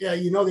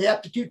The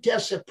aptitude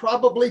tests have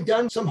probably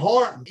done some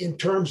harm in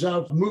terms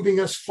of moving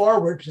us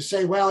forward to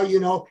say, well,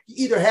 you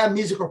either have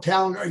musical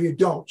talent or you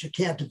don't. You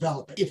can't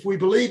develop it. If we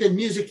believe in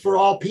music for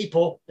all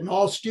people and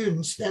all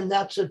students, then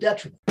that's a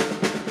detriment.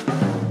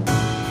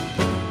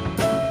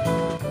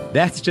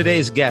 That's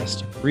today's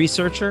guest,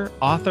 researcher,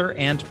 author,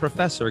 and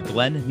professor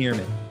Glenn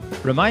Nierman,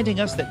 reminding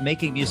us that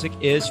making music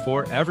is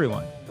for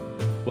everyone.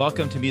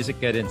 Welcome to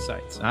Music Ed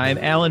Insights. I'm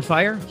Alan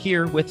Fire,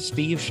 here with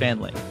Steve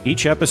Shanley.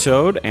 Each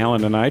episode,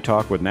 Alan and I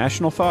talk with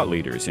national thought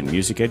leaders in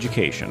music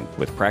education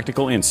with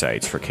practical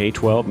insights for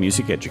K-12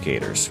 music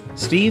educators.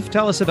 Steve,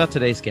 tell us about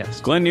today's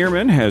guest. Glenn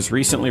Nierman has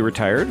recently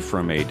retired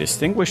from a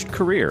distinguished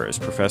career as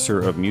professor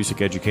of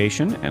music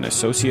education and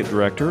associate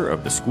director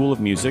of the School of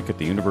Music at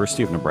the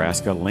University of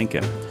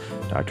Nebraska-Lincoln.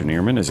 Dr.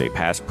 Nierman is a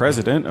past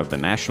president of the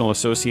National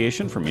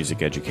Association for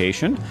Music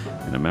Education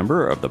and a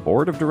member of the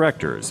Board of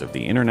Directors of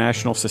the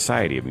International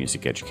Society of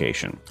Music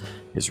Education.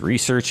 His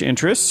research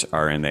interests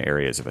are in the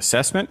areas of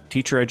assessment,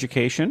 teacher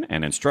education,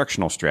 and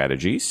instructional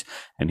strategies,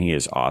 and he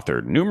has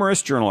authored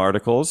numerous journal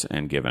articles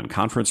and given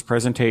conference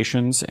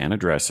presentations and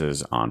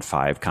addresses on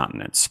 5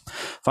 continents.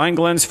 Find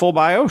Glenn's full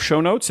bio,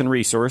 show notes, and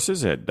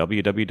resources at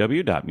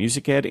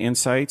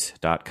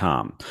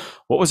www.musicedinsights.com.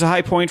 What was a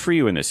high point for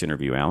you in this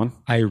interview, Alan?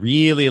 I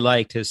really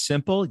liked his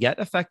simple yet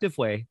effective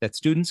way that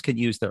students can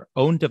use their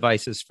own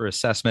devices for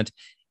assessment,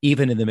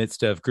 even in the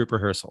midst of group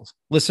rehearsals.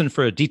 Listen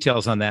for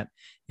details on that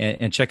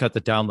and check out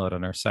the download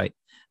on our site.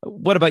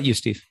 What about you,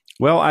 Steve?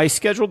 Well, I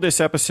scheduled this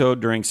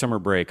episode during summer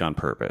break on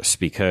purpose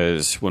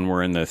because when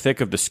we're in the thick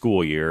of the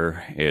school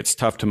year, it's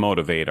tough to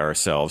motivate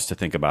ourselves to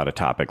think about a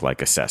topic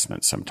like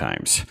assessment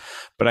sometimes.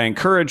 But I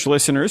encourage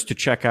listeners to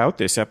check out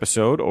this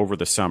episode over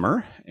the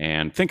summer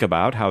and think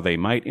about how they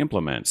might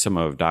implement some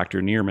of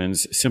Dr.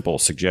 Nierman's simple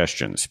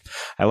suggestions.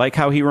 I like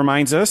how he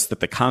reminds us that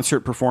the concert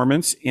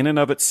performance in and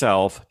of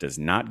itself does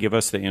not give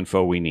us the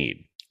info we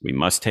need. We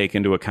must take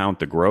into account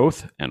the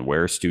growth and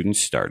where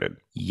students started.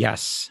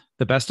 Yes,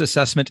 the best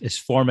assessment is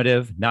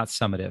formative, not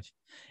summative.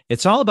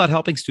 It's all about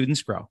helping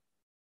students grow.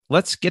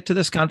 Let's get to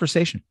this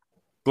conversation.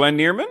 Glenn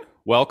Nierman,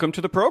 welcome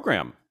to the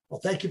program. Well,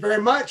 thank you very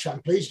much.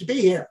 I'm pleased to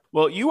be here.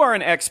 Well, you are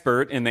an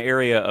expert in the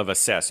area of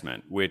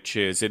assessment, which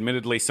is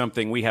admittedly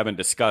something we haven't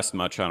discussed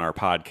much on our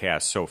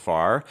podcast so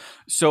far.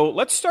 So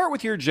let's start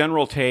with your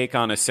general take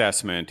on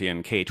assessment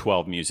in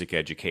K-12 music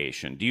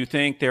education. Do you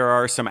think there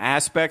are some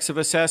aspects of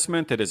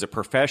assessment that as a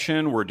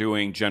profession we're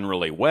doing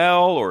generally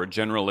well or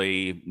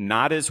generally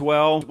not as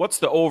well? What's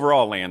the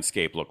overall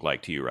landscape look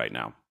like to you right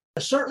now?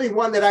 Certainly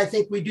one that I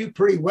think we do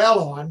pretty well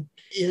on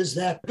is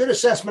that good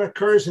assessment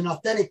occurs in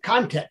authentic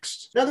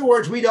context. In other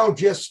words, we don't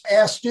just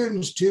ask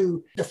students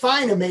to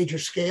define a major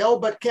scale,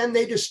 but can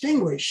they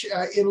distinguish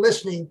in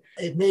listening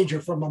a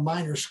major from a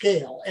minor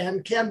scale?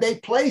 And can they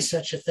play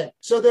such a thing?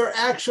 So they're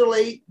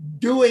actually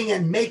doing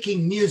and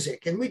making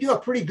music. And we do a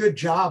pretty good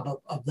job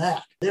of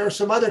that. There are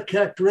some other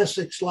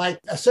characteristics like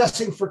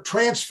assessing for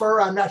transfer.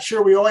 I'm not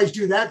sure we always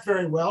do that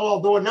very well,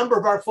 although a number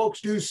of our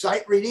folks do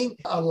sight reading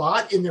a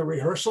lot in their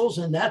rehearsals,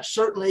 and that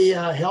certainly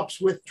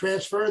helps with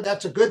transfer.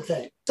 That's a good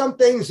thing. Some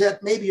things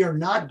that maybe are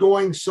not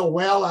going so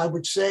well, I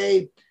would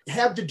say,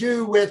 have to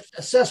do with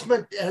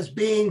assessment as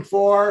being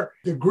for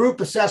the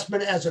group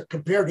assessment as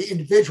compared to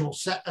individual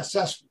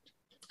assessment.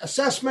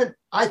 Assessment,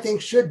 I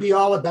think, should be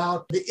all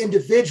about the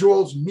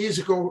individual's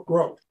musical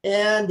growth.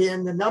 And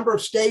in a number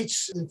of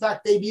states, in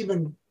fact, they've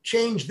even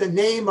changed the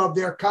name of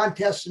their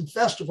contests and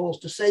festivals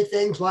to say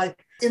things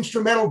like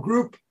instrumental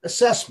group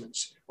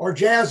assessments or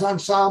jazz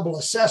ensemble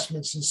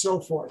assessments and so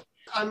forth.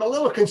 I'm a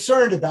little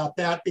concerned about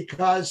that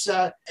because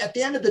at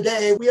the end of the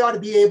day, we ought to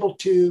be able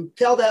to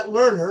tell that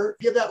learner,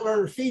 give that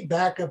learner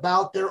feedback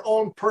about their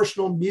own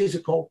personal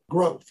musical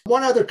growth.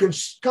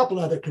 Couple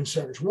other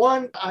concerns.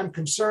 One, I'm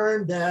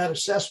concerned that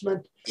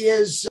assessment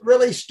is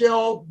really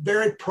still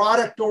very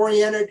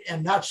product-oriented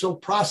and not so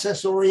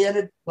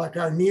process-oriented, like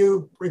our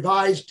new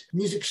revised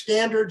music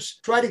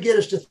standards try to get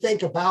us to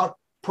think about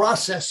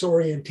process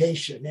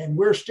orientation. And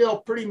we're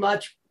still pretty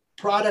much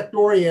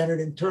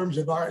product-oriented in terms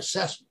of our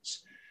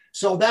assessments.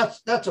 So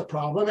that's a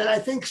problem. And I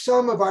think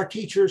some of our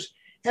teachers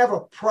have a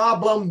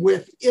problem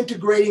with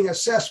integrating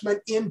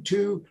assessment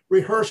into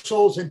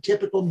rehearsals and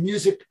typical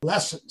music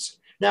lessons.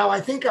 Now, I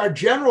think our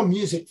general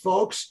music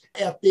folks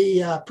at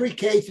the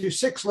pre-K through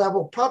 6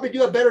 level probably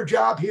do a better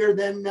job here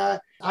than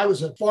I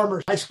was a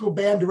former high school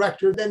band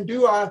director than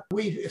do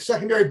we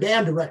secondary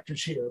band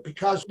directors here,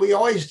 because we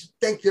always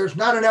think there's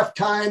not enough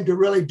time to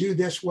really do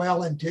this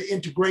well and to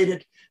integrate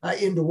it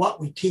into what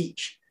we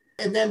teach.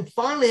 And then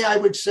finally, I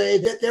would say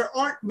that there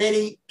aren't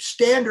many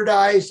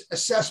standardized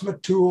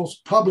assessment tools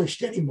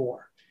published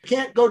anymore. You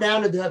can't go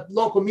down to the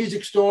local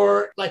music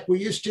store like we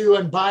used to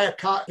and buy a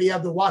copy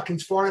of the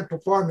Watkins Foreign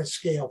Performance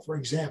Scale, for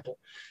example.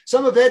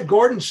 Some of Ed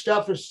Gordon's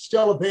stuff is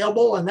still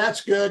available, and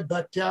that's good,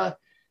 but a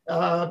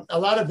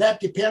lot of that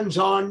depends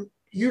on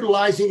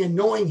utilizing and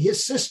knowing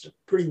his system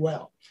pretty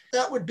well.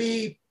 That would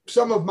be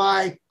some of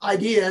my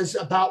ideas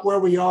about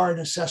where we are in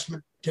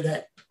assessment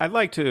today. I'd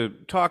like to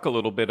talk a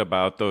little bit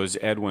about those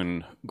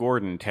Edwin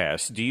Gordon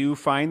tests. Do you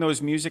find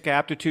those music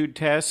aptitude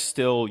tests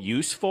still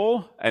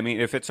useful? I mean,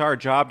 if it's our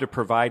job to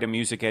provide a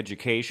music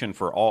education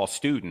for all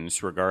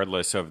students,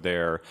 regardless of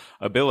their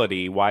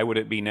ability, why would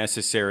it be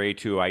necessary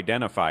to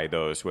identify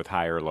those with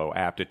high or low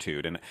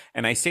aptitude?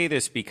 And I say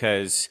this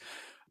because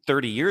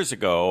 30 years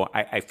ago,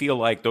 I feel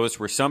like those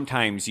were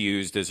sometimes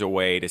used as a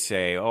way to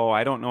say, oh,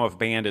 I don't know if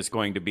band is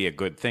going to be a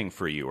good thing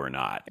for you or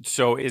not.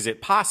 So is it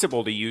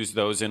possible to use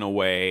those in a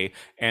way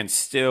and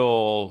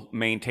still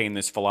maintain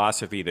this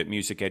philosophy that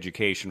music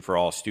education for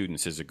all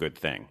students is a good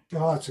thing?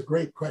 Oh, it's a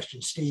great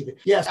question, Steve.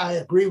 Yes, I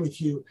agree with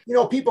you. You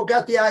know, people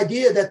got the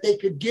idea that they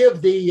could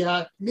give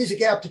the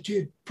music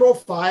aptitude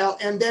profile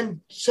and then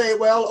say,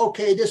 well,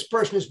 okay, this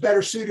person is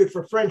better suited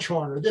for French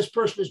horn, or this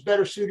person is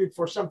better suited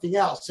for something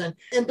else. And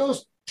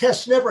those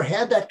tests never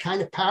had that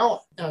kind of power.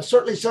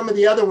 Certainly some of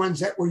the other ones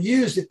that were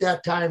used at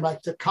that time,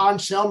 like the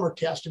Conn-Selmer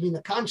test. I mean,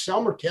 the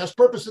Conn-Selmer test,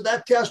 purpose of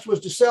that test was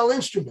to sell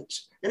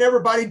instruments, and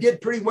everybody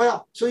did pretty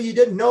well. So you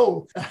didn't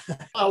know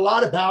a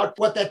lot about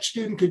what that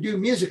student could do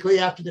musically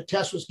after the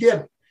test was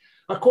given.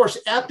 Of course,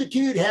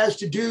 aptitude has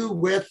to do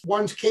with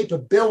one's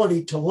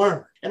capability to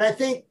learn. And I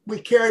think we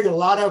carried a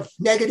lot of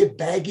negative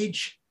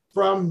baggage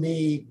from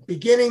the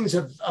beginnings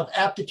of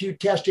aptitude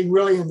testing,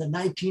 really in the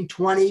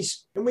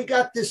 1920s. And we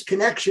got this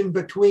connection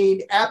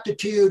between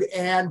aptitude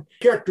and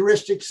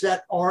characteristics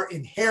that are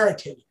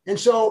inherited. And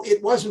so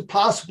it wasn't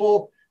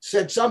possible,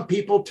 said some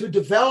people, to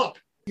develop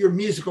your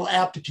musical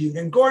aptitude.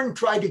 And Gordon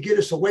tried to get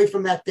us away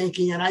from that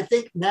thinking. And I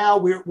think now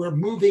we're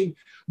moving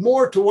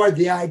more toward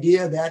the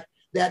idea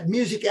that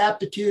music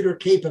aptitude or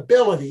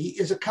capability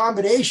is a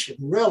combination,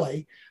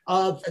 really,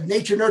 of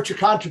nature-nurture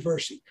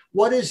controversy.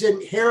 What is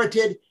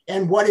inherited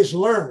and what is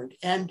learned?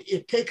 And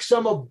it takes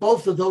some of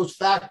both of those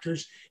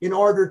factors in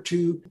order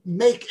to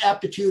make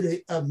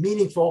aptitude a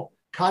meaningful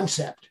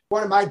concept.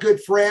 One of my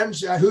good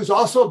friends, who's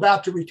also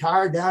about to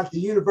retire down at the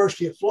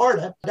University of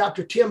Florida,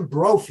 Dr. Tim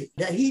Brophy,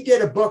 he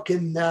did a book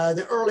in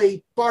the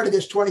early part of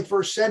this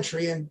 21st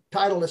century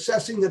entitled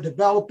Assessing the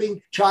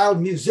Developing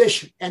Child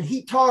Musician. And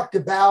he talked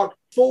about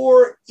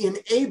 4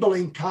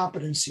 enabling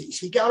competencies.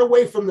 He got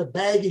away from the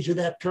baggage of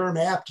that term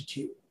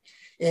aptitude.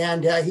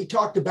 And he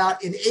talked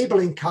about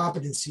enabling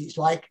competencies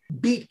like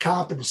beat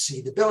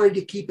competency, the ability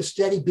to keep a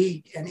steady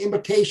beat, and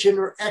imitation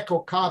or echo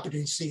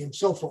competency, and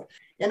so forth.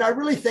 And I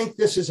really think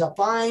this is a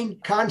fine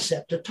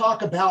concept to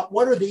talk about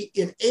what are the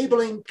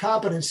enabling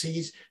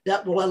competencies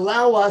that will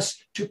allow us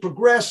to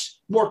progress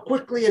more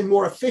quickly and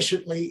more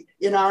efficiently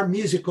in our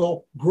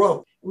musical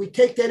growth. We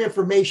take that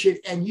information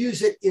and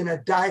use it in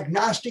a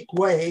diagnostic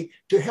way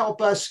to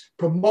help us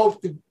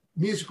promote the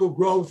musical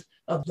growth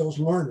of those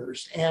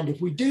learners. And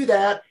if we do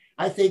that,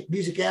 I think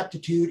music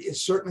aptitude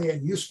is certainly a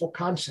useful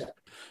concept.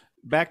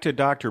 Back to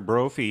Dr.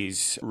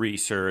 Brophy's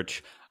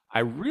research, I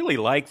really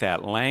like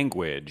that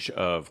language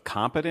of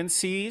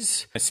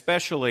competencies,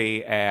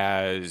 especially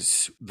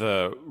as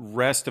the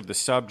rest of the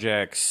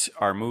subjects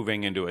are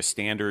moving into a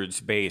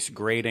standards-based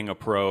grading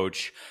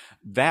approach.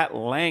 That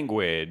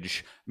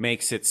language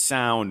makes it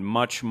sound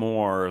much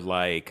more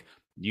like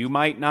you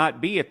might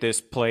not be at this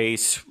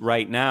place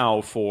right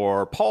now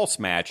for pulse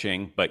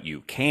matching, but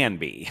you can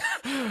be.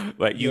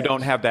 But you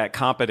don't have that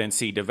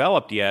competency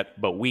developed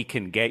yet, but we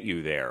can get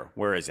you there.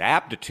 Whereas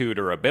aptitude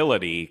or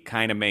ability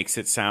kind of makes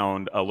it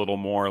sound a little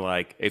more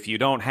like, if you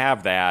don't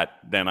have that,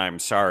 then I'm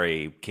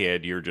sorry,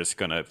 kid, you're just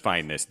going to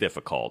find this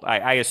difficult.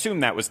 I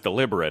assume that was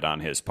deliberate on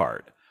his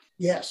part.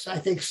 Yes, I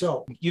think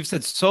so. You've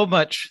said so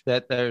much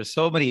that there's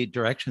so many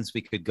directions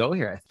we could go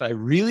here. But I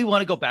really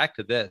want to go back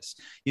to this.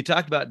 You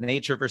talked about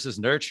nature versus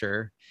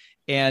nurture.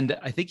 And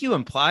I think you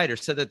implied or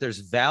said that there's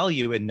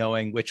value in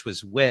knowing which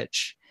was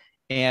which.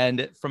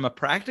 And from a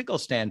practical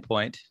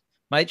standpoint,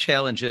 my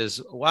challenge is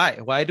why?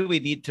 Why do we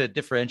need to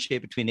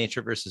differentiate between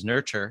nature versus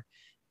nurture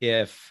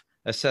if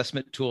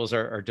assessment tools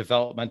are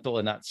developmental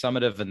and not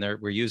summative, and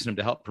we're using them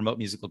to help promote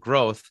musical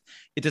growth?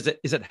 Is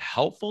it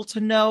helpful to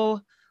know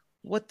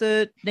what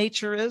the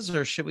nature is,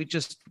 or should we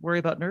just worry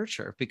about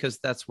nurture because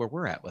that's where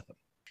we're at with them?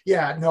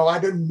 Yeah, no, I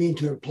didn't mean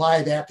to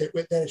imply that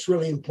it's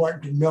really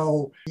important to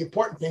know. The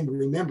important thing to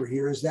remember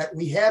here is that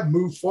we have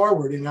moved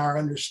forward in our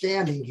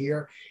understanding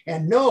here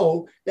and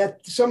know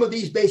that some of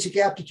these basic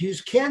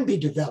aptitudes can be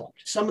developed.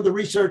 Some of the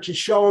research has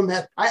shown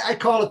that I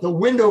call it the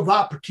window of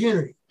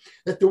opportunity,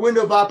 that the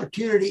window of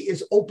opportunity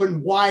is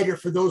open wider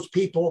for those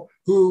people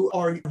who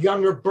are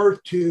younger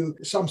birth to,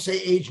 some say,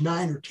 age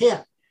 9 or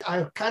 10.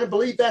 I kind of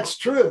believe that's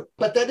true,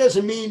 but that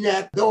doesn't mean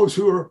that those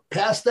who are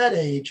past that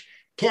age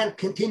can't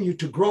continue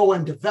to grow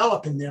and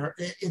develop in their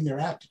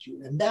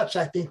aptitude. And that's,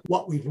 I think,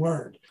 what we've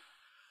learned.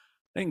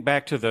 I think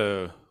back to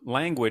the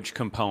language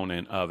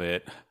component of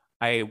it,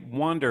 I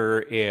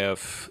wonder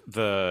if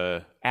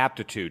the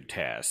aptitude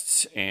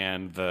tests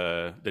and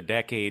the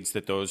decades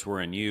that those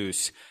were in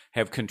use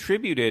have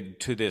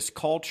contributed to this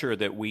culture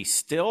that we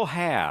still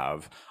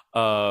have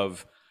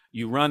of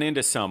you run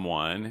into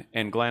someone,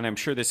 and Glenn, I'm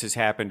sure this has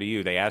happened to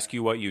you. They ask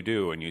you what you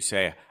do, and you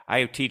say,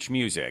 I teach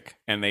music.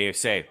 And they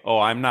say, oh,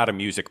 I'm not a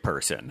music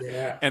person.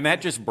 Yeah. And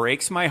that just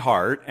breaks my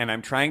heart. And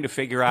I'm trying to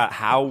figure out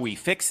how we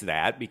fix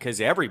that,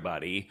 because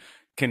everybody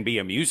can be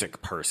a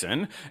music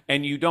person.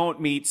 And you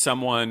don't meet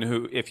someone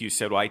who, if you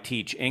said, well, I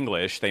teach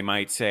English, they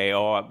might say,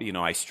 oh,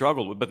 I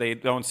struggled with, but they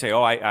don't say,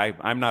 oh,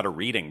 I'm not a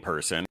reading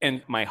person.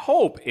 And my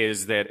hope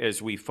is that as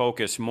we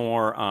focus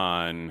more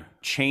on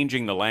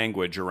changing the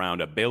language around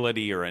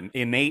ability or an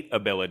innate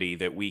ability,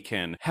 that we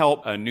can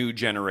help a new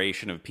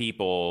generation of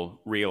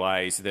people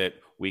realize that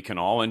we can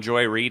all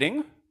enjoy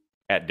reading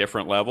at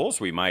different levels.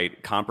 We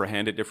might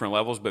comprehend at different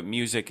levels, but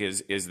music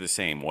is the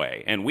same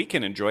way. And we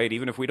can enjoy it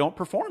even if we don't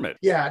perform it.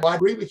 Yeah, I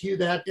agree with you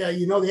that,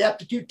 the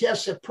aptitude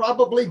tests have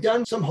probably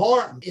done some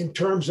harm in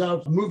terms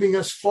of moving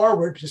us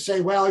forward to say,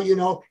 well,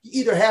 you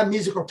either have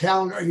musical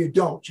talent or you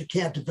don't. You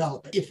can't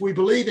develop it. If we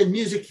believe in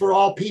music for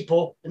all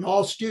people and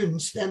all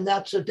students, then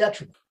that's a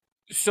detriment.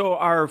 So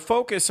our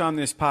focus on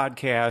this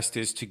podcast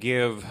is to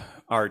give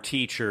our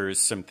teachers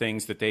some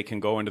things that they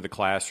can go into the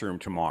classroom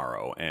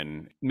tomorrow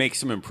and make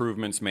some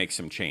improvements, make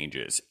some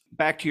changes.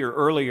 Back to your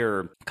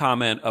earlier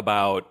comment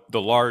about the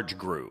large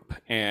group,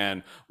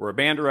 and we're a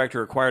band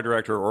director, a choir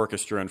director, or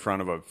orchestra in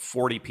front of a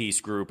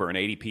 40-piece group or an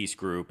 80-piece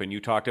group, and you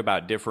talked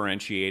about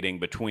differentiating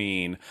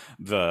between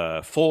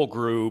the full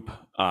group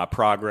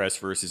progress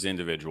versus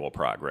individual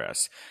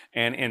progress.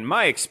 And in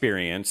my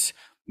experience,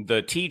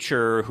 the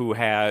teacher who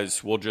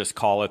has, we'll just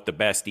call it the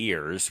best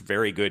ears,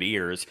 very good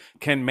ears,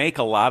 can make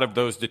a lot of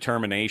those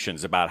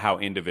determinations about how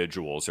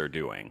individuals are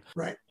doing.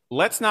 Right.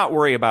 Let's not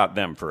worry about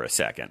them for a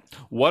second.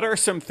 What are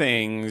some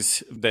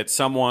things that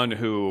someone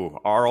who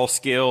oral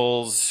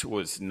skills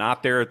was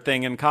not their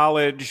thing in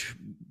college,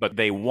 but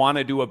they want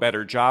to do a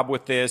better job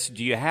with this?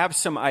 Do you have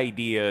some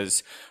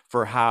ideas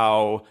for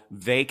how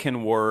they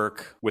can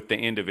work with the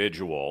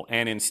individual?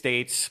 And in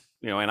states,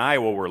 in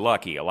Iowa, we're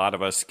lucky. A lot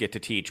of us get to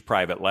teach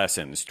private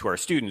lessons to our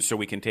students so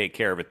we can take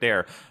care of it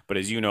there. But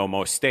as you know,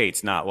 most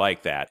states, not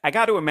like that. I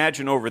got to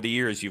imagine over the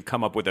years, you've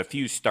come up with a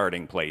few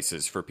starting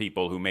places for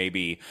people who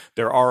maybe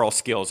their oral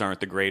skills aren't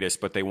the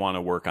greatest, but they want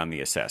to work on the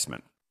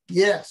assessment.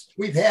 Yes,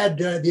 we've had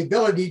the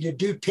ability to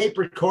do tape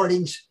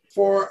recordings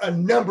for a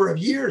number of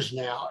years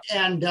now.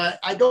 And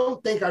I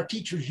don't think our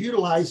teachers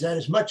utilize that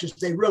as much as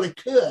they really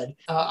could.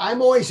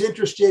 I'm always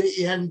interested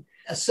in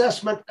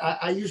assessment.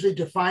 I usually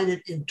define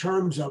it in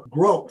terms of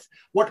growth.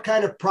 What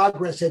kind of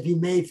progress have you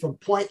made from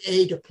point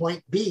A to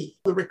point B?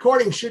 The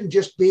recording shouldn't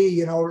just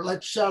be,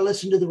 let's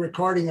listen to the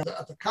recording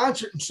of the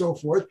concert and so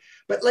forth,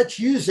 but let's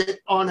use it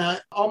on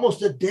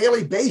almost a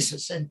daily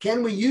basis. And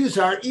can we use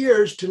our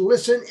ears to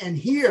listen and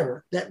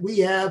hear that we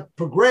have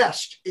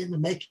progressed in the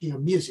making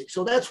of music?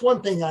 So that's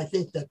one thing I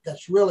think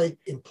that's really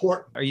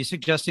important. Are you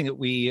suggesting that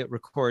we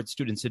record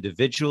students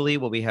individually?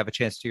 Will we have a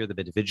chance to hear them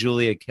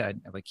individually,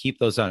 like keep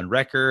those on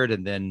record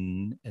and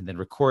then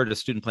record a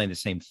student playing the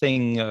same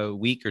thing a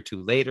week or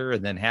two later,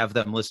 and then have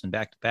them listen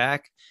back to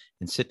back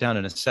and sit down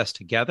and assess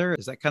together?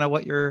 Is that kind of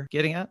what you're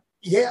getting at?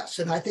 Yes,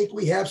 and I think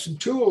we have some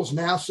tools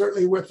now,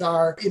 certainly with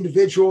our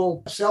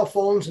individual cell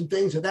phones and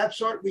things of that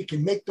sort. We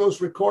can make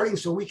those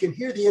recordings so we can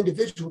hear the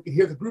individual, we can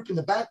hear the group in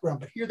the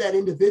background, but hear that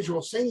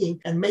individual singing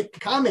and make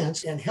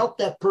comments and help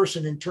that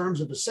person in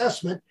terms of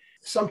assessment.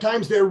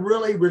 Sometimes they're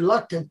really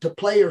reluctant to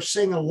play or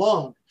sing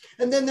alone.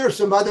 And then there's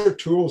some other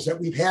tools that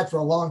we've had for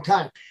a long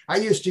time. I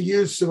used to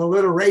use some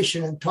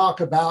alliteration and talk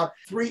about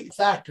 3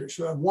 factors.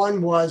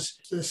 One was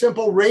the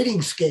simple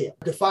rating scale,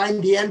 define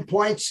the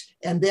endpoints,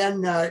 and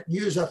then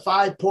use a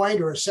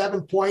 5-point or a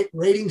 7-point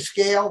rating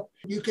scale.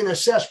 You can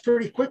assess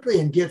pretty quickly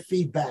and give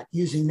feedback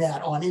using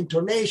that on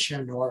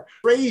intonation or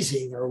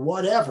phrasing or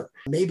whatever.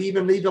 Maybe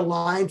even leave a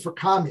line for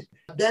comment.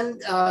 Then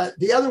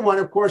the other one,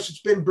 of course,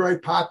 it's been very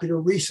popular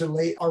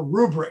recently, are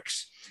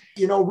rubrics.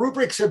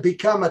 Rubrics have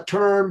become a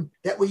term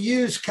that we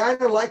use kind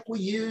of like we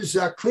use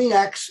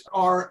Kleenex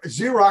or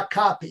Xerox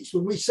copies.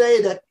 When we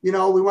say that, we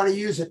want to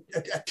use a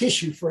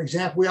tissue, for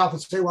example, we often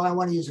say, well, I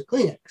want to use a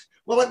Kleenex.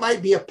 Well, it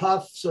might be a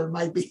Puffs or it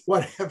might be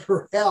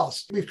whatever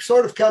else. We've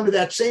sort of come to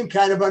that same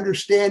kind of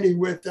understanding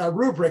with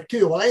rubric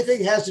too. Well,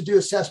 anything that has to do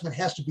assessment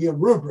has to be a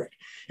rubric.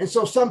 And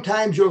so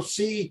sometimes you'll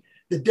see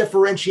the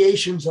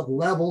differentiations of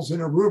levels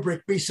in a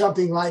rubric be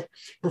something like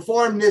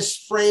perform this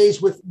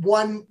phrase with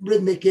 1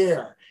 rhythmic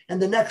air,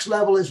 and the next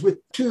level is with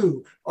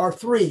 2 or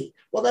 3.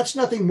 Well, that's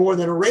nothing more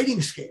than a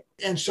rating scale.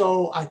 And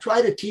so I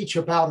try to teach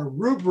about a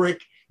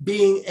rubric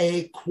being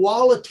a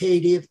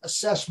qualitative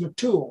assessment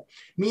tool,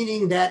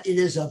 meaning that it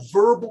is a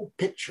verbal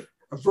picture,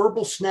 a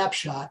verbal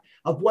snapshot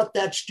of what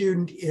that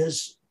student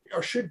is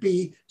or should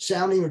be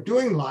sounding or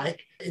doing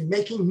like in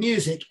making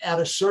music at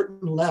a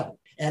certain level.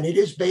 And it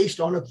is based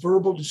on a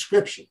verbal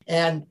description.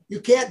 And you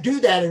can't do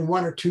that in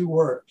 1 or 2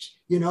 words.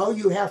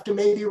 You have to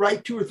maybe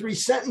write 2 or 3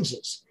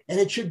 sentences, and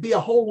it should be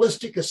a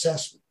holistic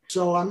assessment.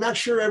 So I'm not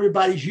sure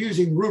everybody's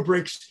using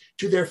rubrics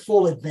to their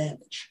full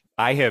advantage.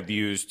 I have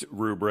used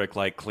rubric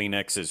like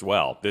Kleenex as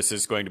well. This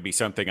is going to be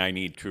something I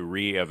need to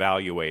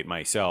reevaluate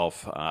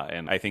myself.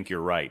 And I think you're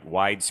right.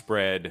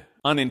 Widespread,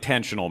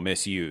 unintentional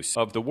misuse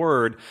of the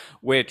word,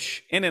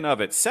 which in and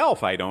of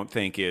itself, I don't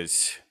think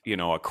is,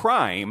 a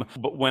crime.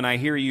 But when I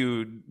hear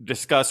you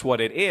discuss what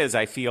it is,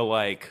 I feel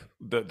like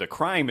the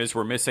crime is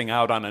we're missing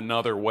out on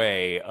another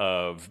way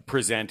of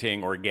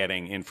presenting or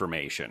getting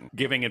information,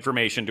 giving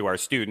information to our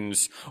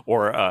students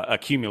or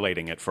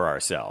accumulating it for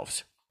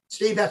ourselves.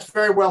 Steve, that's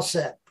very well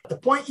said. The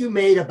point you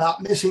made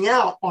about missing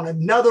out on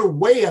another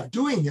way of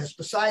doing this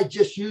besides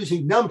just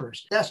using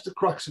numbers, that's the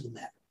crux of the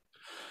matter.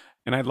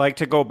 And I'd like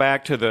to go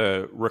back to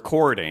the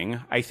recording.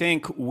 I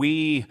think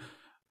we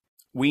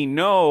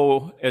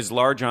know as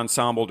large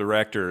ensemble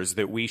directors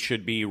that we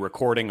should be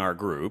recording our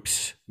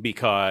groups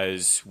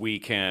because we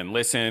can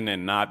listen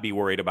and not be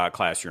worried about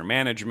classroom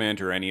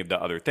management or any of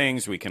the other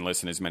things. We can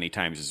listen as many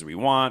times as we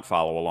want,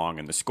 follow along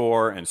in the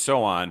score, and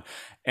so on.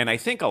 And I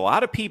think a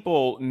lot of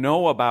people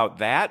know about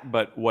that,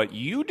 but what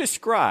you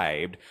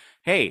described,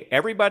 hey,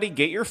 everybody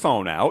get your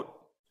phone out,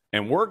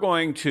 and we're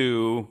going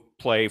to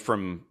play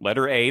from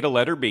letter A to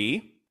letter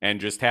B and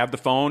just have the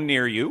phone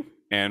near you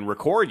and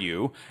record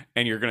you,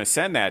 and you're going to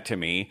send that to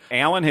me.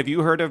 Alan, have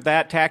you heard of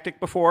that tactic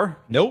before?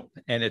 Nope.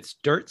 And it's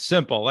dirt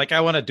simple. Like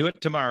I want to do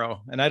it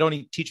tomorrow, and I don't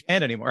even teach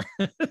band anymore.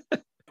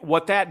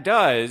 What that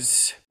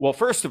does, well,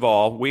 first of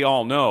all, we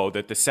all know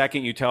that the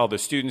second you tell the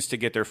students to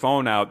get their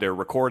phone out, they're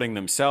recording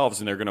themselves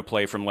and they're going to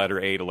play from letter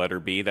A to letter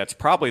B. That's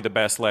probably the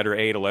best letter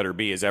A to letter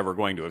B is ever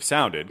going to have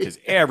sounded because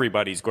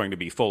everybody's going to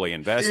be fully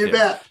invested.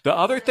 The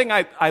other thing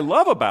I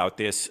love about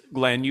this,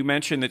 Glenn, you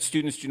mentioned that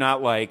students do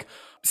not like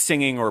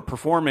singing or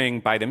performing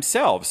by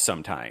themselves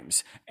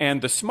sometimes.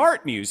 And the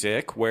smart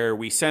music, where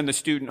we send the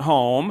student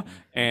home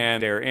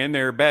and they're in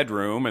their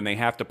bedroom and they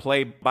have to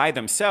play by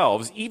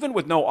themselves, even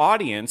with no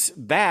audience,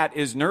 that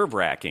is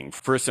nerve-wracking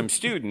for some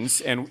students.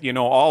 And,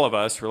 all of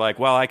us were like,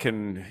 well, I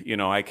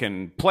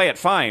can play it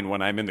fine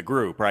when I'm in the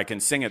group, or I can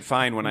sing it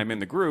fine when I'm in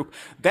the group.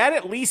 That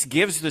at least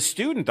gives the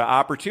student the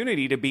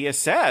opportunity to be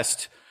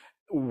assessed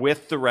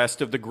with the rest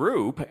of the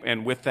group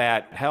and with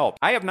that help.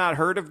 I have not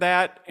heard of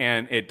that,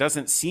 and it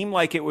doesn't seem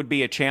like it would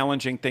be a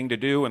challenging thing to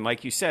do. And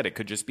like you said, it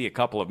could just be a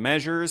couple of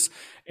measures.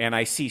 And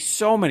I see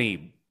so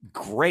many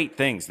great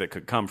things that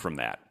could come from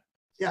that.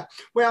 Yeah.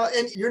 Well,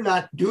 and you're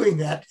not doing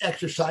that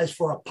exercise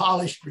for a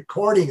polished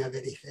recording of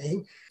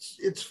anything.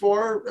 It's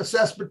for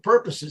assessment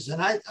purposes.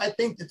 And I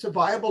think it's a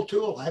viable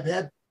tool. I've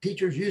had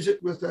teachers use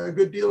it with a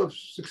good deal of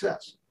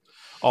success.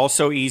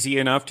 Also easy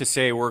enough to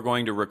say we're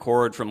going to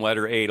record from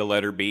letter A to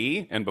letter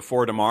B, and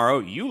before tomorrow,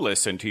 you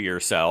listen to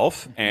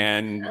yourself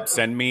and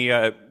send me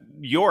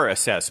your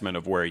assessment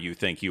of where you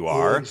think you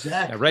are.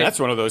 Exactly. Right. That's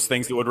one of those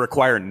things that would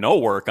require no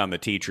work on the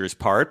teacher's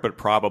part, but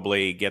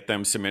probably get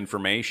them some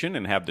information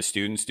and have the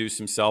students do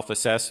some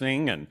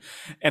self-assessing. And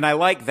I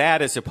like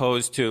that as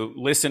opposed to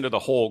listen to the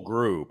whole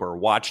group or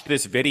watch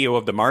this video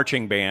of the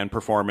marching band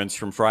performance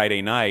from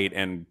Friday night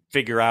and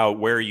figure out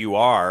where you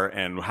are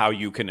and how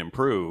you can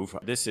improve.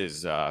 This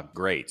is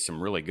great.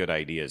 Some really good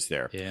ideas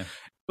there. Yeah.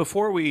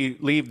 Before we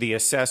leave the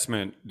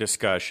assessment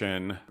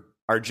discussion,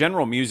 our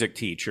general music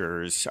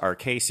teachers, our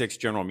K-6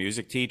 general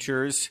music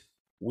teachers,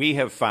 we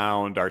have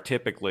found are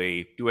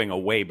typically doing a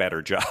way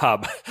better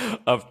job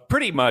of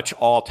pretty much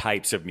all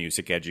types of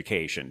music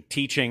education,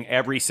 teaching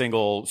every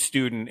single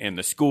student in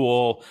the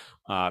school,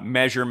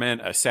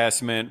 measurement,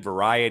 assessment,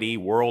 variety,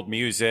 world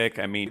music.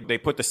 I mean, they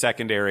put us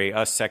secondary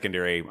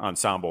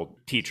ensemble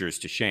teachers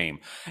to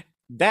shame.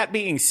 That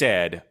being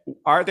said,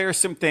 are there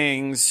some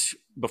things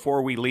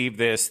before we leave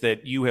this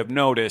that you have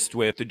noticed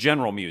with the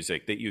general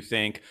music that you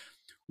think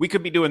we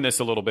could be doing this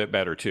a little bit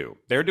better too?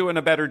 They're doing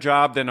a better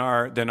job than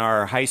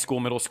our high school,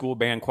 middle school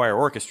band, choir,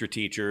 orchestra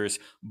teachers,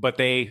 but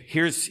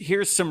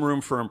here's some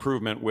room for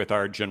improvement with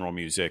our general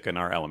music and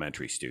our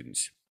elementary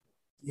students.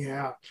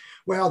 Yeah.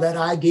 Well, that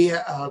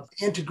idea of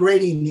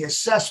integrating the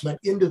assessment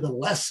into the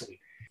lesson.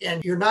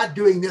 And you're not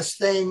doing this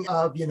thing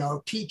of,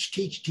 teach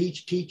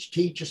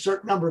a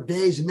certain number of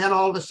days. And then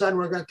all of a sudden,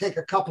 we're going to take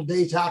a couple of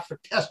days out for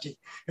testing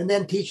and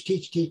then teach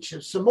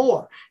some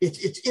more.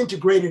 It's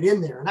integrated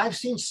in there. And I've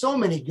seen so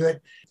many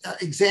good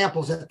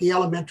examples at the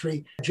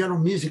elementary general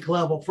music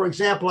level. For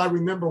example, I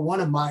remember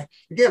one of my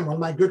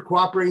good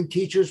cooperating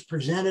teachers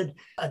presented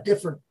a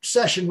different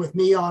session with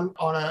me on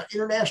an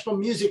international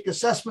music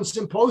assessment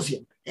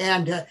symposium.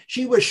 And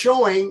she was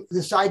showing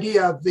this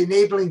idea of the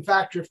enabling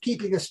factor of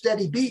keeping a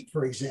steady beat,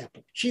 for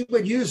example. She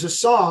would use a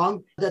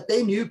song that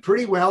they knew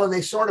pretty well, and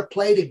they sort of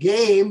played a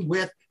game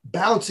with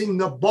bouncing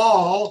the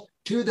ball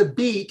to the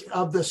beat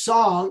of the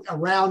song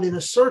around in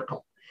a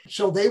circle.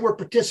 So they were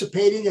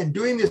participating and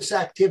doing this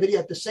activity.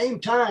 At the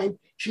same time,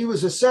 she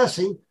was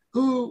assessing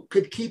who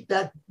could keep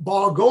that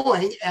ball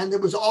going, and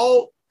it was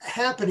all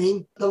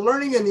happening. The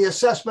learning and the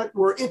assessment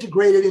were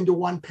integrated into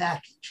one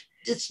package.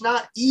 It's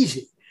not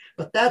easy.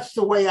 But that's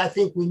the way I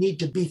think we need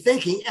to be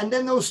thinking. And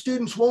then those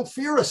students won't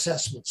fear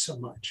assessment so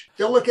much.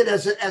 They'll look at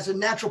it as a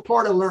natural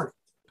part of learning.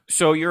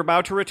 So you're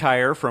about to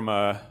retire from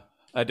a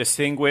a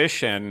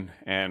distinguished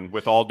and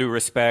with all due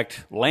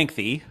respect,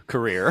 lengthy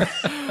career.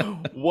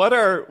 What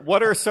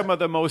are some of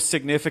the most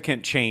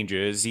significant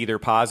changes, either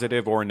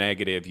positive or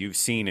negative, you've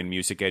seen in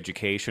music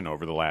education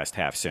over the last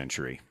half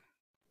century?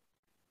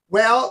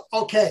 Well,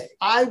 okay.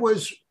 I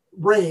was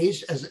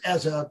raised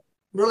as a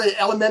really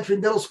elementary,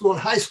 middle school, and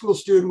high school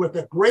student with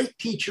a great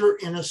teacher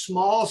in a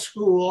small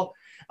school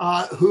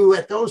who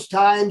at those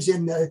times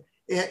in the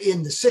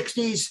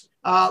 60s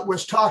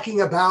was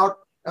talking about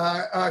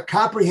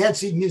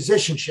comprehensive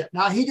musicianship.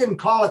 Now, he didn't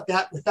call it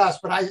that with us,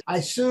 but I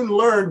soon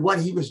learned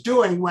what he was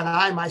doing when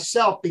I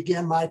myself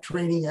began my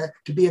training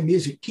to be a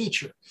music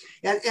teacher.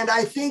 And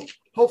I think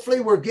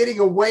hopefully we're getting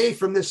away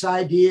from this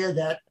idea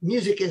that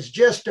music is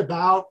just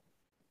about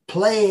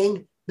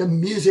playing the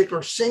music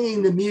or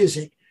singing the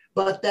music,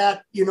 but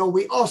that,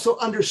 we also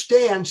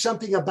understand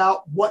something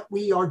about what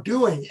we are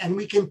doing, and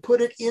we can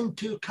put it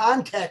into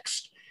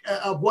context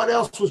of what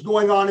else was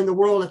going on in the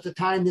world at the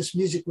time this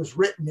music was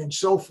written and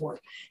so forth.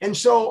 And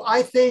so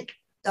I think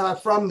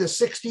from the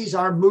 60s,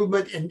 our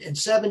movement and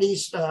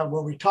 70s,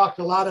 where we talked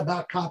a lot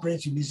about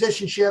comprehensive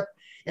musicianship,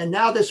 and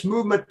now this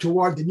movement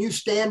toward the new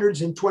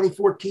standards in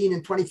 2014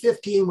 and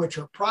 2015, which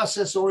are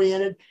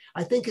process-oriented,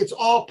 I think it's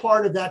all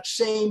part of that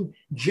same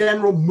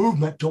general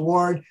movement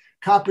toward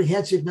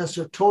comprehensiveness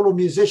or total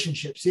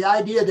musicianship. It's the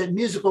idea that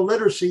musical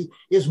literacy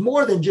is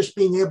more than just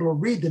being able to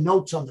read the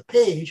notes on the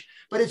page,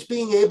 but it's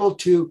being able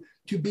to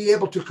be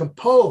able to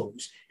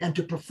compose and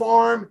to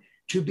perform,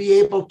 to be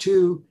able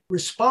to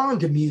respond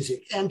to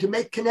music and to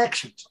make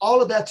connections.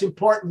 All of that's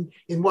important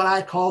in what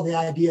I call the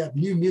idea of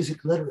new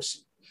music literacy.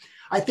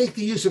 I think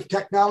the use of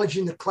technology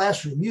in the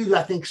classroom,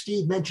 I think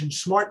Steve mentioned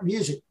smart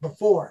music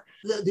before.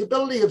 The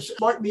ability of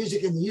smart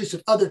music and the use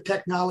of other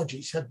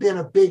technologies have been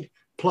a big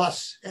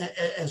plus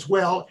as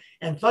well.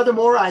 And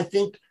furthermore, I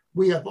think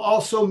we have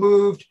also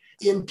moved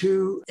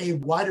into a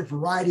wider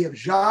variety of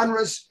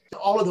genres.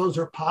 All of those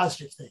are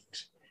positive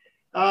things.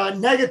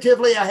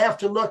 Negatively, I have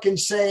to look and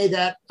say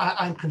that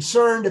I'm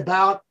concerned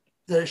about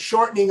the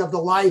shortening of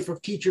the life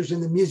of teachers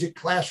in the music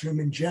classroom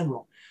in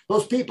general.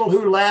 Those people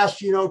who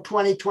last,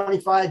 20,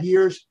 25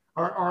 years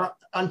are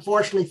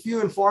unfortunately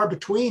few and far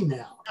between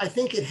now. I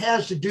think it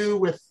has to do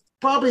with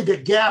probably the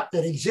gap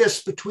that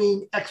exists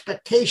between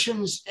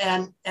expectations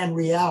and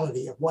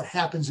reality of what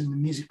happens in the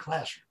music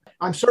classroom.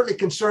 I'm certainly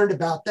concerned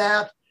about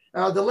that.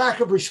 The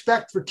lack of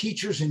respect for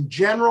teachers in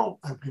general,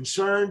 I'm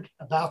concerned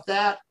about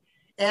that.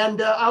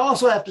 And I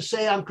also have to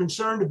say I'm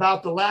concerned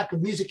about the lack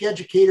of music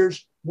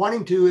educators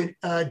wanting to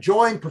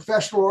join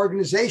professional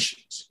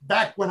organizations.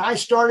 Back when I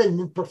started in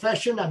the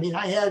profession,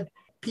 I had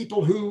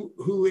people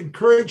who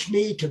encouraged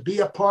me to be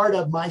a part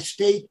of my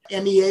state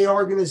MEA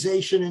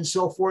organization and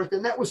so forth.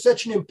 And that was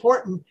such an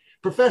important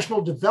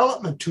professional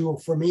development tool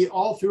for me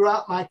all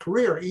throughout my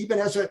career, even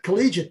as a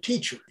collegiate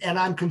teacher. And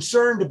I'm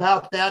concerned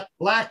about that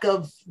lack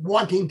of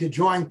wanting to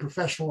join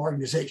professional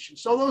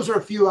organizations. So those are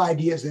a few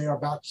ideas there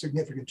about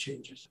significant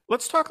changes.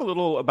 Let's talk a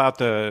little about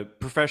the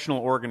professional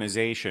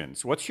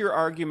organizations. What's your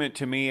argument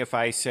to me if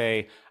I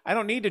say, I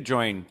don't need to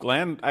join,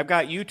 Glenn. I've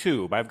got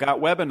YouTube. I've got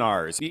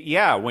webinars.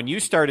 Yeah, when you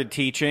started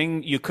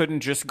teaching, you couldn't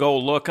just go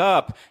look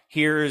up,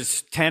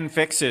 here's 10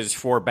 fixes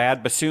for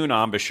bad bassoon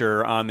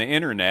embouchure on the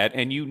internet,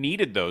 and you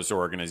needed those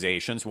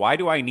organizations. Why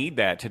do I need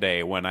that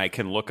today when I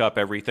can look up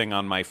everything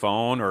on my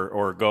phone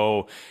or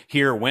go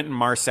hear Wynton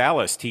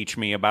Marsalis teach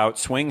me about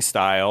swing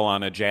style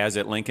on a Jazz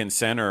at Lincoln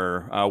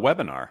Center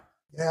webinar?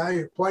 Yeah,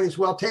 your point is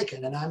well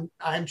taken. And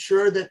I'm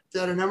sure that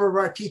a number of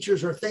our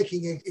teachers are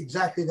thinking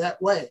exactly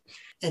that way.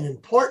 An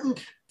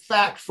important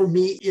fact for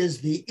me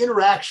is the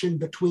interaction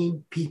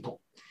between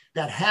people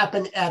that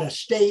happen at a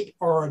state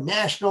or a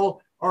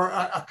national or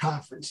a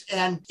conference.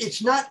 And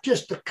it's not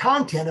just the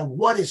content of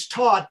what is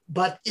taught,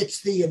 but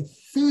it's the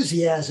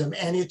enthusiasm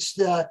and it's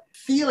the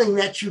feeling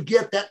that you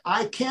get that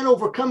I can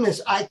overcome this,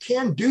 I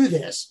can do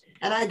this.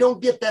 And I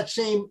don't get that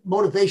same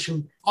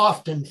motivation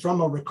often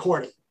from a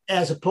recording,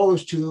 as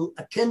opposed to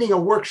attending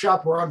a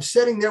workshop where I'm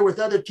sitting there with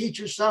other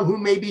teachers, some who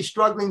may be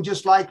struggling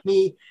just like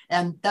me,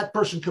 and that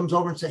person comes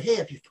over and say, hey,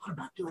 have you thought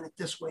about doing it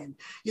this way? And,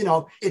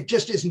 it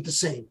just isn't the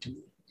same to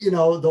me.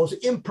 Those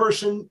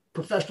in-person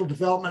professional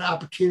development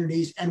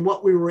opportunities and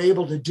what we were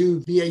able to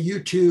do via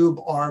YouTube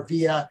or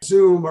via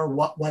Zoom or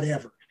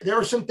whatever. There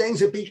are some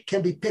things that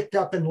can be picked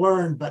up and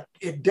learned, but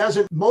it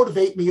doesn't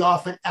motivate me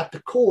often at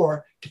the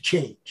core to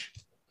change.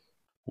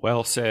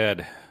 Well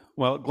said.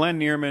 Well, Glenn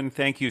Nierman,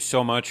 thank you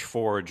so much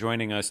for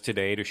joining us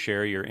today to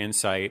share your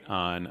insight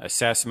on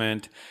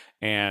assessment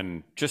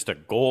and just a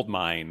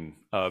goldmine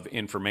of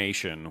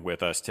information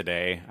with us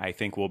today. I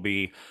think we'll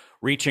be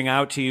reaching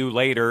out to you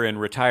later in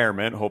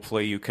retirement.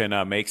 Hopefully you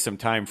can make some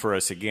time for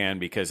us again,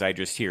 because I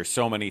just hear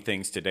so many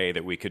things today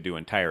that we could do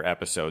entire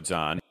episodes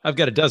on. I've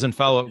got a dozen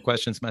follow-up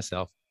questions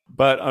myself.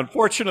 But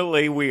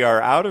unfortunately, we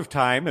are out of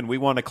time, and we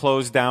want to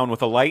close down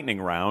with a lightning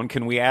round.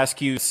 Can we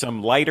ask you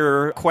some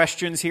lighter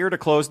questions here to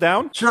close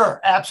down? Sure,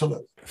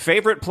 absolutely.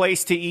 Favorite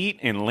place to eat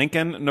in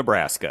Lincoln,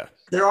 Nebraska?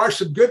 There are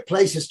some good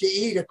places to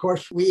eat. Of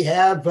course, we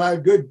have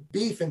good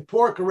beef and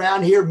pork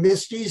around here.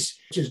 Misty's,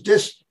 which is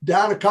just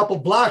down a couple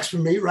blocks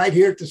from me, right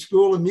here at the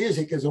School of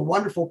Music, is a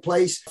wonderful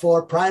place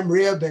for prime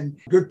rib and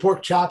good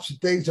pork chops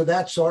and things of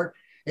that sort.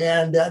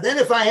 And then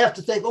if I have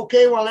to think,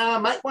 okay, well, now I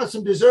might want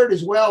some dessert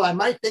as well, I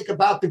might think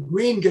about the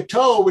Green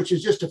Gâteau, which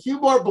is just a few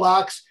more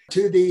blocks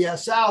to the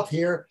south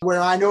here,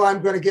 where I know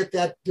I'm going to get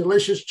that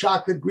delicious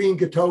chocolate Green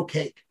Gâteau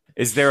cake.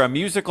 Is there a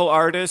musical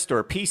artist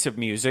or piece of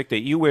music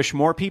that you wish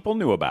more people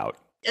knew about?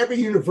 Every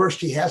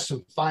university has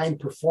some fine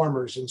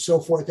performers and so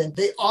forth, and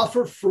they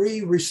offer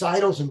free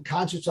recitals and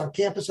concerts on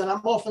campus. And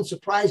I'm often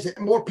surprised that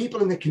more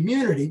people in the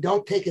community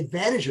don't take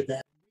advantage of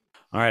that.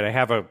 All right, I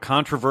have a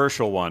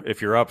controversial one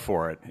if you're up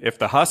for it. If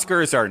the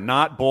Huskers are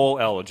not bowl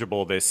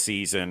eligible this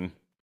season,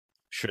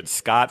 should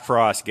Scott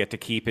Frost get to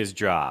keep his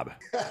job?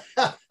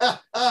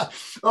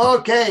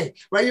 Okay.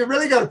 Well, you're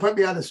really going to put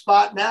me on the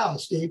spot now,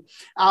 Steve.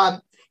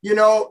 Of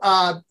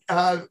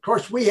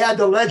course, we had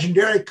the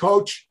legendary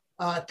coach,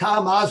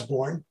 Tom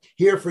Osborne,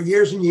 here for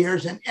years and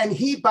years. And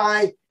he,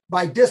 by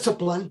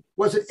discipline,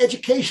 was an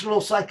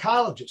educational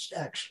psychologist,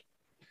 actually.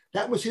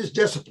 That was his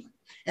discipline.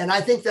 And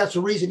I think that's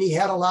the reason he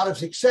had a lot of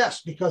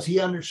success, because he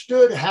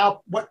understood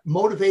what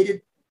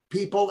motivated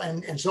people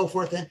and so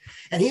forth.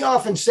 And he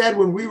often said,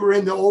 when we were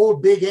in the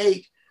old Big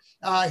Eight,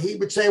 he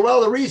would say,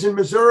 well, the reason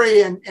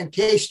Missouri and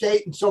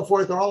K-State and so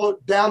forth are all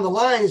down the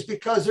line is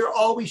because they're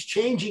always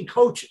changing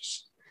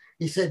coaches.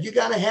 He said, you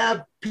got to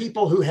have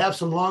people who have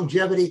some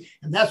longevity.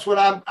 And that's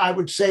what I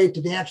would say to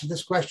the answer to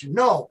this question.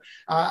 No,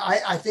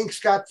 I think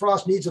Scott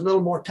Frost needs a little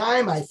more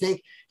time. I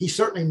think he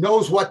certainly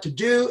knows what to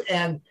do.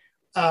 And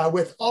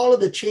with all of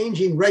the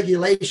changing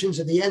regulations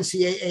of the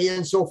NCAA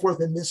and so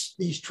forth, and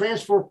these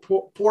transfer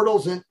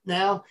portals and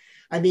now,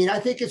 I mean, I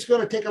think it's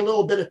going to take a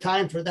little bit of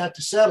time for that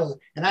to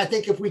settle. And I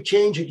think if we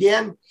change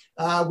again,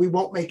 we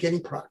won't make any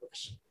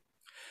progress.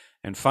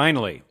 And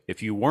finally,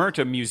 if you weren't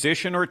a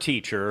musician or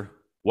teacher,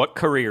 what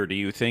career do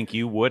you think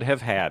you would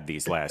have had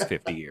these last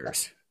 50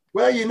 years?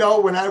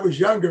 Well, when I was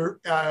younger,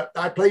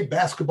 I played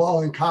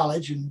basketball in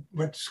college and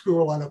went to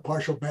school on a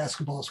partial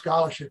basketball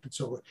scholarship. And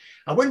so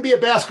I wouldn't be a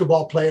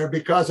basketball player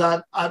because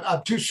I'm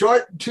too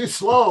short and too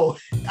slow.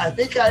 I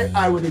think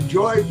I would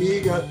enjoy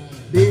being a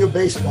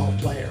baseball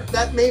player.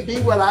 That may be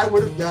what I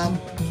would have done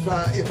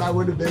if I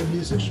would have been a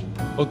musician.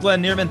 Well,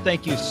 Glenn Nierman,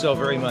 thank you so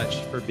very much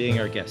for being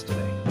our guest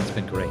today. It's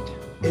been great.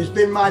 It's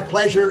been my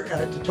pleasure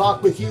to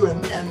talk with you,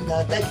 and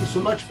thank you so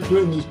much for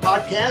doing these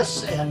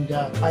podcasts, and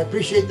I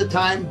appreciate the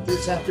time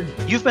this afternoon.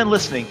 You've been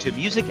listening to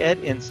Music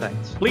Ed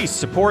Insights. Please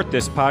support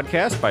this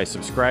podcast by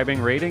subscribing,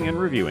 rating, and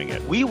reviewing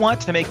it. We want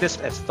to make this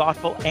as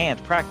thoughtful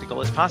and practical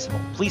as possible.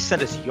 Please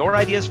send us your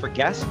ideas for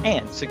guests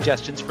and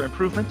suggestions for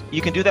improvement.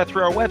 You can do that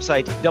through our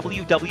website,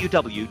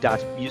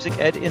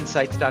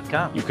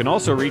 www.musicedinsights.com. You can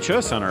also reach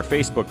us on our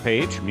Facebook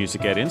page,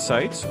 Music Ed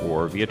Insights,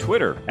 or via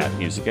Twitter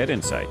 @Music Ed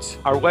Insights.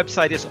 Our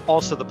website is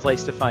also the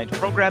place to find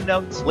program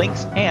notes,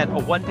 links, and a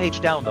one-page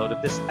download of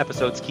this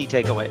episode's key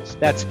takeaways.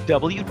 That's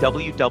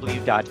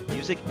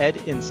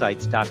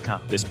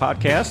www.musicedinsights.com. This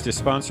podcast is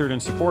sponsored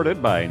and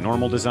supported by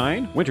Normal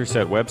Design,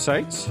 Winterset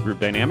Websites, Group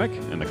Dynamic,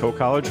 and the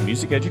Co-College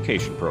Music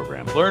Education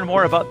Program. Learn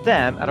more about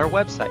them at our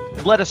website.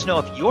 Let us know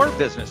if your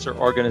business or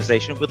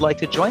organization would like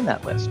to join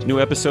that list. New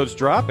episodes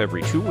drop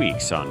every 2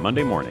 weeks on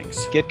Monday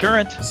mornings. Get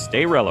current.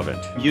 Stay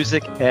relevant.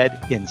 Music Ed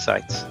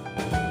Insights.